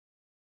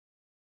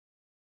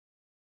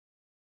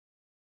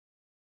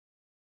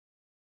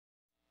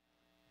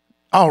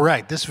All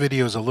right, this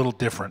video is a little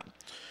different.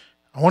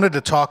 I wanted to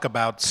talk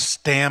about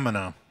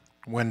stamina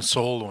when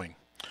soloing.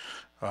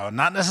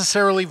 Not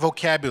necessarily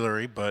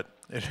vocabulary, but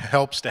it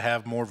helps to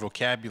have more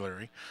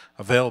vocabulary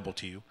available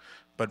to you.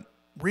 But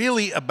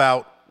really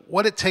about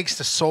what it takes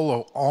to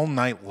solo all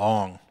night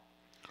long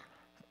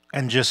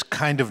and just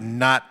kind of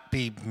not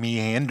be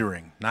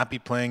meandering, not be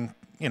playing,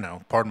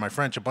 pardon my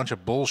French, a bunch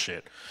of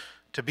bullshit.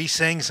 To be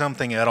saying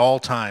something at all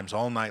times,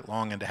 all night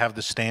long, and to have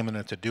the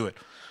stamina to do it.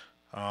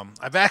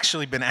 I've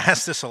actually been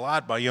asked this a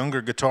lot by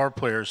younger guitar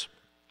players.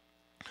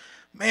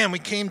 Man, we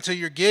came to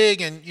your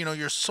gig and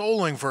you're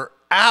soloing for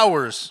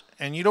hours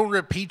and you don't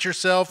repeat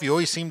yourself. You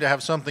always seem to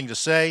have something to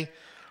say,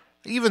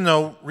 even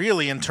though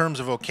really in terms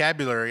of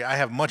vocabulary, I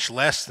have much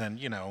less than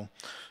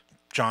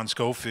John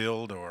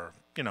Scofield or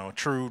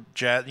true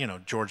jazz,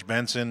 George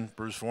Benson,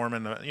 Bruce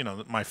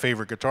Forman, my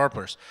favorite guitar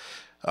players.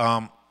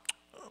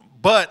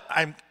 But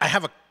I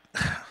have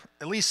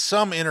at least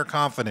some inner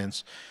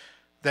confidence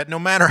that no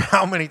matter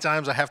how many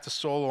times I have to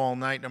solo all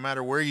night, no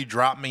matter where you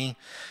drop me,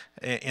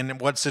 in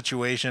what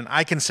situation,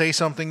 I can say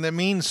something that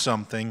means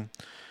something,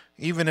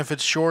 even if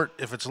it's short,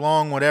 if it's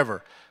long,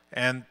 whatever.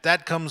 And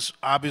that comes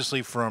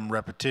obviously from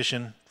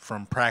repetition,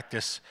 from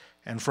practice,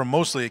 and from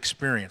mostly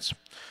experience.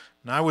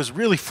 Now, I was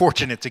really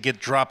fortunate to get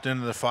dropped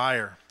into the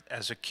fire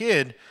as a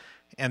kid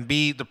and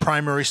be the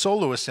primary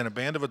soloist in a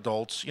band of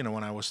adults,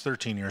 when I was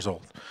 13 years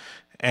old.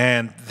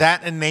 And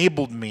that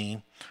enabled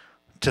me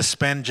to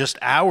spend just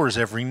hours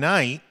every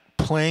night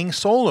playing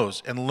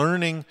solos and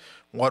learning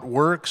what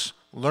works,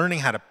 learning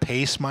how to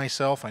pace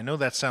myself. I know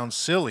that sounds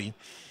silly,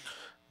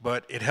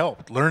 but it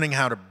helped. Learning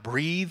how to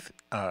breathe,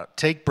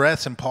 take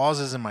breaths and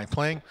pauses in my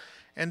playing,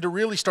 and to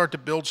really start to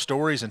build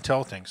stories and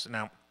tell things.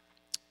 Now,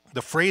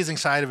 the phrasing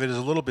side of it is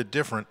a little bit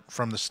different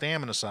from the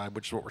stamina side,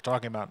 which is what we're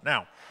talking about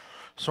now.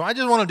 So I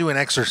just want to do an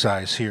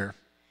exercise here.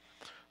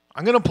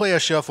 I'm going to play a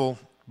shuffle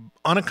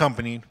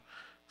unaccompanied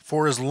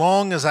for as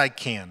long as I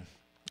can.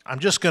 I'm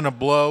just going to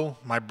blow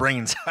my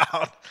brains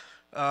out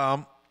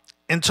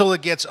until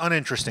it gets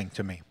uninteresting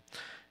to me.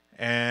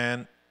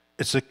 And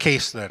it's a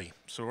case study.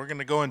 So we're going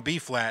to go in B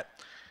flat,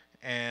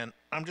 and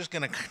I'm just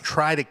going to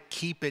try to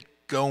keep it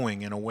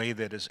going in a way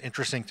that is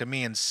interesting to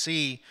me and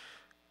see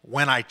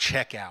when I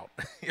check out,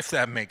 if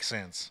that makes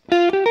sense.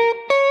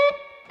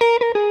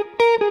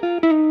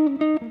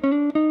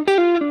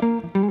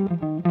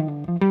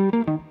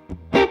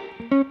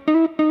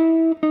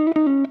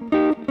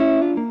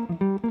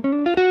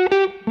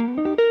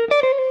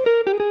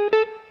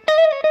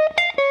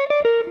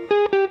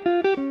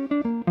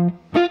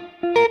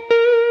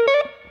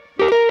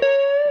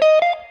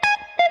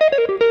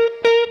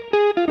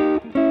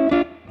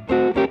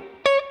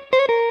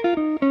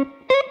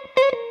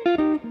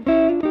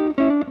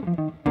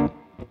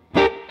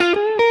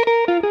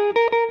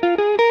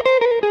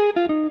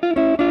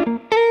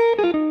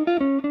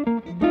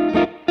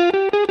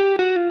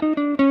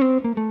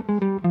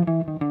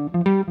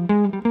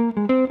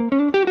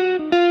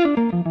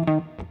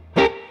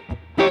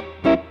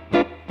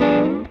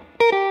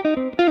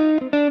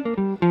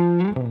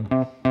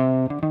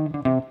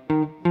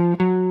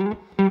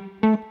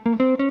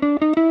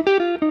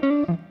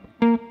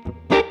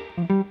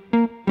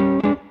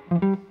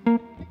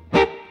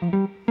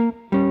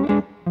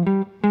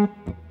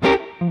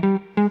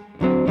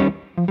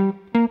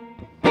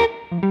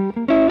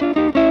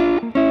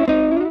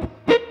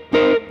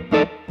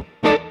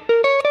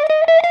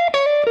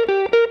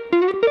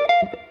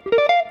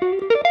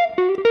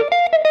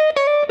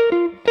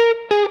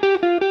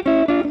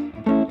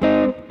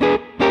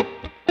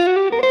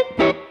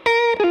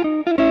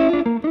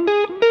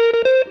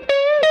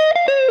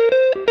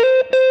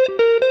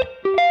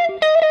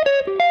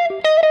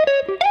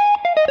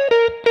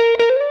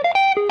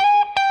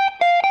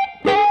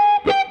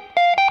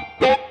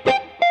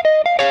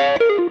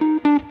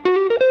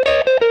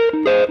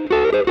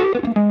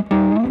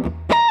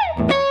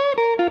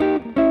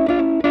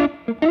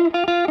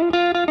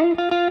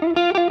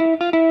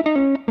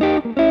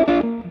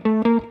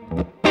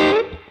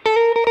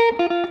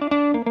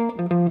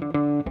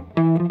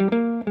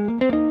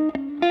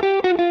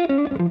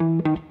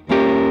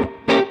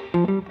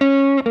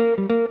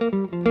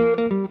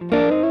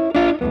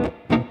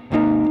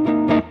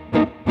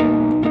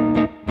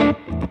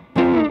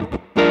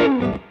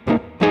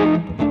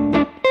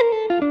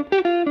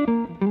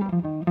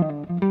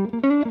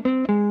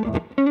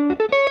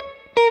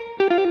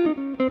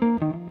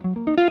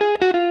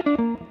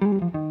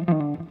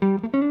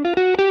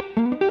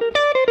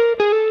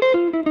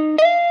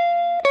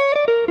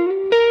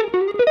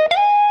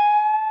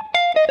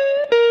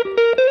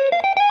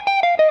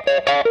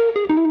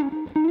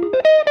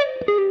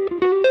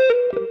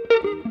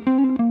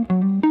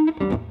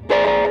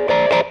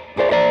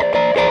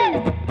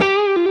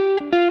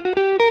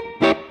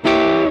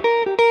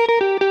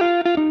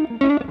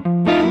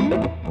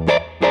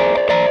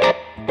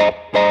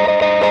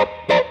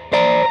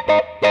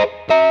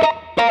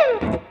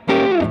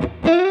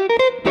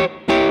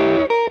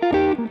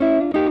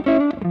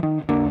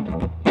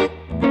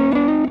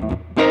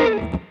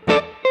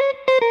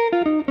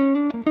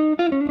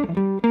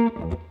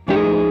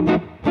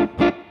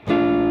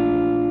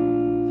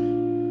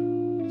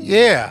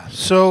 Yeah,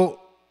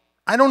 so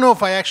I don't know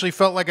if I actually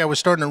felt like I was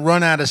starting to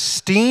run out of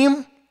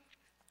steam.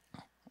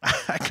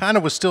 I kind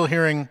of was still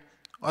hearing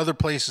other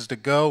places to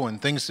go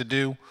and things to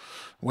do,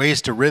 ways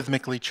to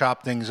rhythmically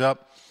chop things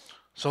up.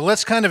 So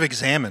let's kind of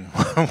examine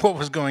what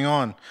was going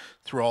on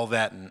through all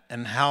that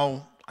and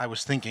how I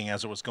was thinking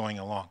as it was going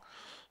along.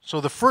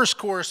 So the first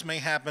chorus may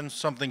happen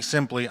something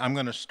simply. I'm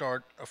going to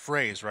start a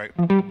phrase, right?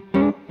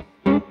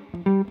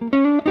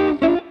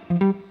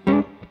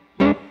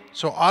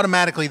 So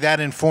automatically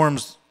that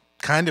informs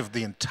kind of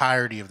the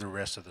entirety of the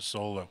rest of the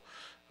solo.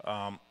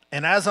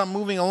 And as I'm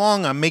moving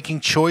along, I'm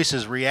making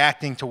choices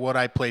reacting to what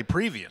I played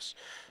previous.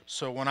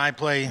 So when I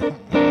play,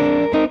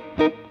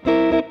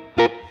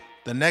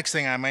 the next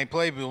thing I might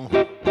play will,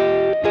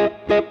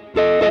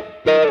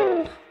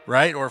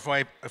 right? Or if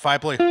I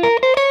play,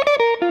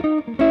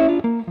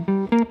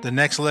 the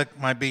next lick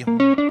might be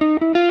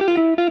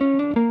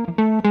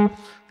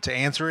to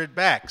answer it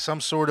back, some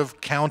sort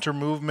of counter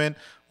movement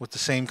with the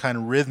same kind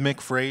of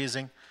rhythmic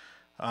phrasing.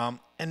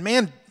 And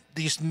man,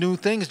 these new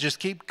things just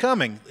keep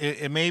coming.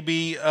 It may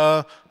be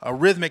a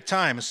rhythmic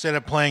time instead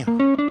of playing.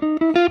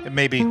 It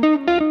may be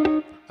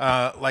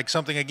like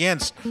something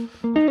against. You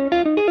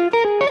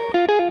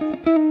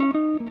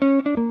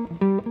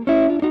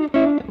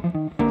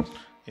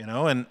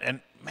know,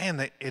 and man,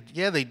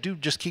 they do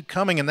just keep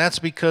coming, and that's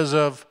because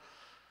of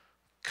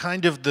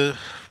kind of the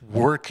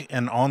work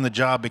and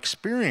on-the-job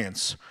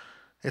experience.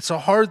 It's a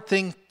hard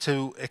thing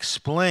to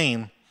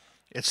explain.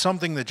 It's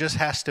something that just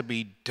has to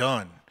be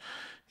done.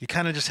 You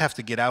kind of just have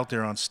to get out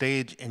there on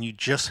stage, and you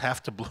just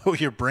have to blow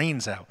your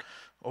brains out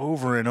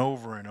over and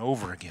over and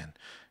over again.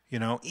 You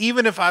know,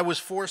 even if I was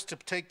forced to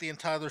take the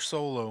entire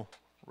solo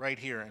right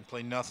here and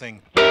play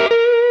nothing.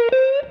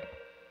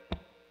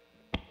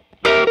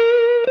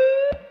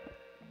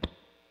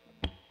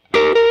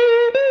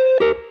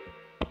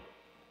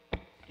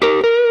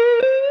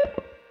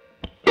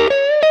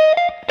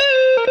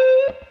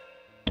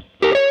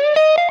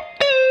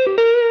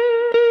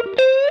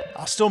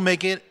 I'll still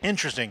make it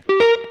interesting.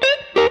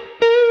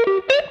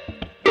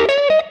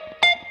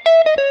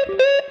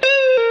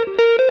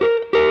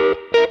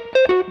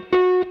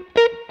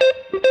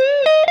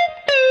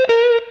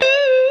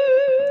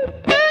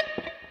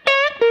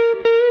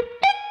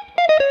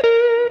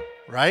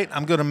 Right?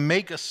 I'm going to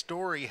make a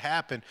story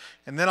happen,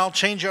 and then I'll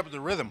change up the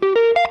rhythm.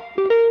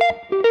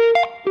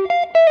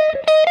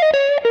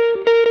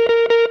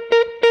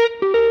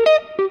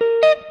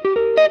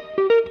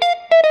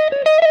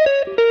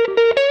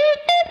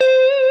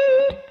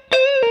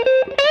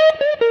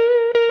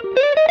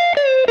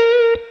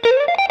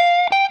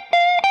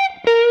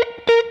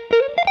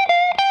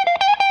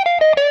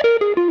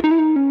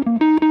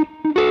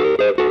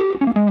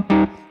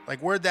 Like,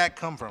 where'd that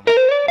come from?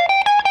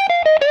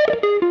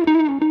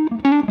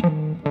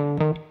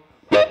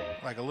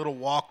 Like a little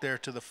walk there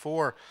to the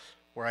 4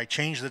 where I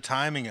change the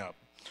timing up.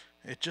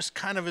 It just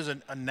kind of is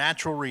a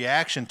natural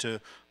reaction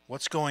to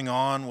what's going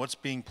on, what's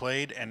being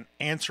played, and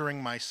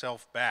answering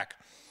myself back.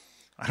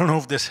 I don't know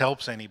if this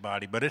helps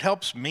anybody, but it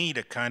helps me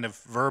to kind of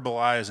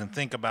verbalize and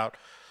think about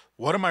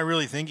what am I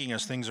really thinking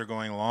as things are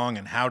going along,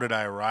 and how did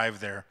I arrive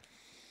there?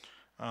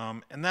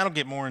 And that'll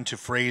get more into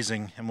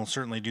phrasing, and we'll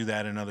certainly do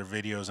that in other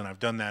videos, and I've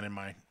done that in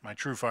my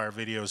TrueFire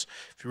videos.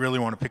 If you really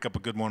want to pick up a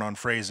good one on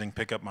phrasing,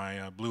 pick up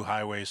my Blue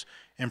Highways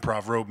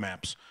improv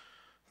roadmaps.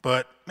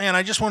 But, man,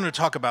 I just wanted to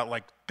talk about,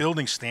 like,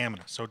 building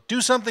stamina. So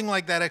do something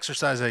like that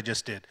exercise I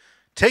just did.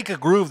 Take a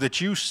groove that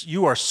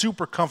you are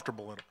super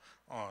comfortable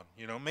on.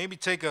 You know, maybe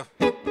take a...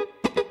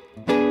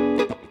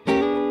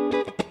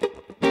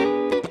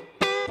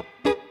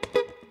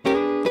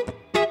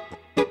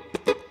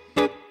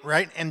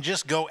 Right? And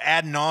just go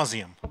ad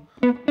nauseum.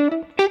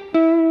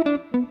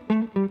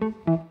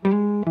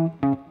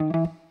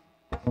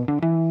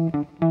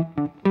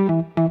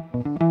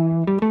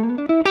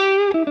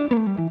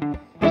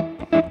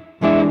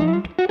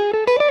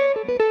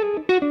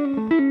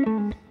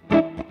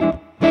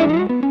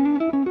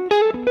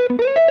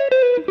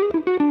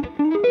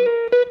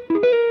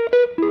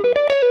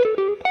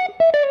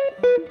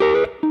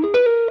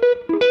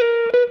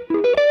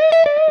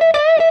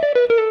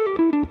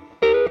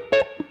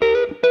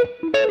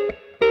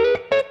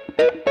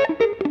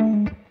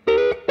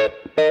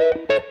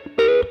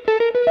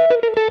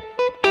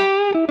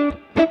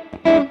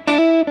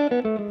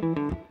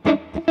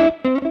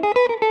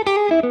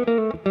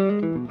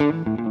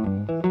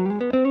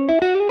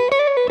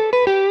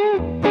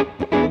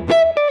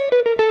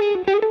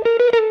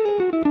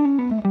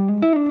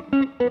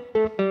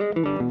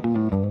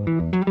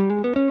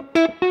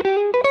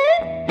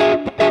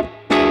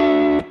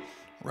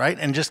 Right?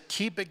 And just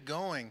keep it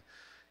going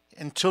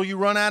until you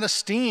run out of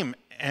steam,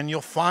 and you'll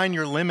find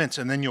your limits,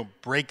 and then you'll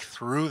break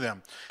through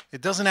them.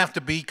 It doesn't have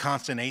to be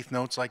constant eighth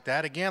notes like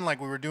that. Again, like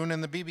we were doing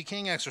in the B.B.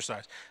 King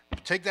exercise.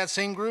 Take that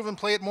same groove and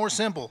play it more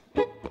simple.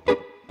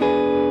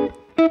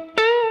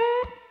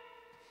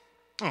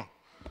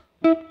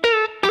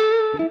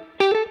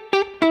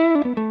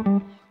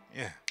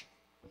 Yeah.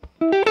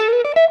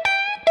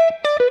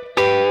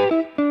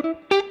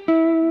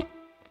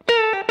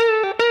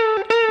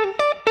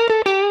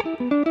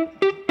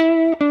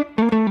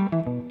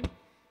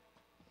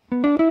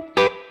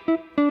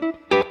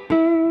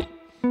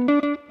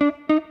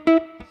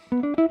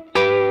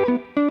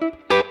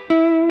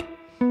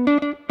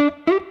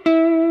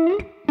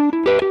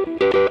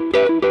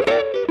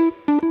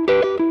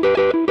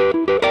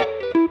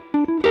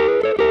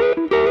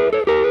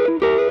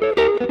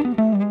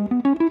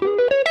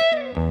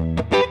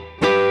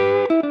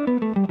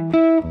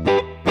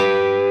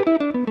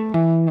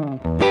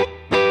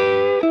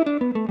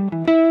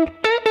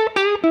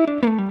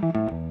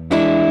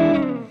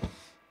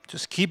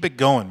 keep it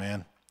going,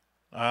 man.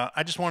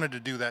 I just wanted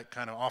to do that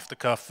kind of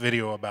off-the-cuff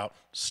video about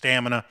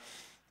stamina,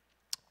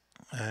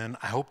 and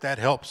I hope that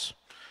helps.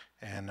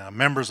 And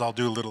members, I'll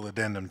do a little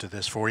addendum to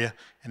this for you.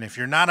 And if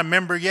you're not a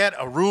member yet,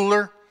 a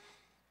ruler,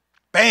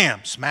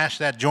 bam, smash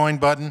that join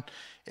button.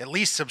 At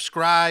least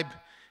subscribe,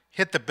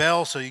 hit the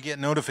bell so you get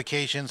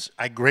notifications.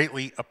 I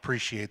greatly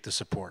appreciate the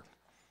support.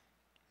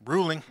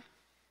 Ruling.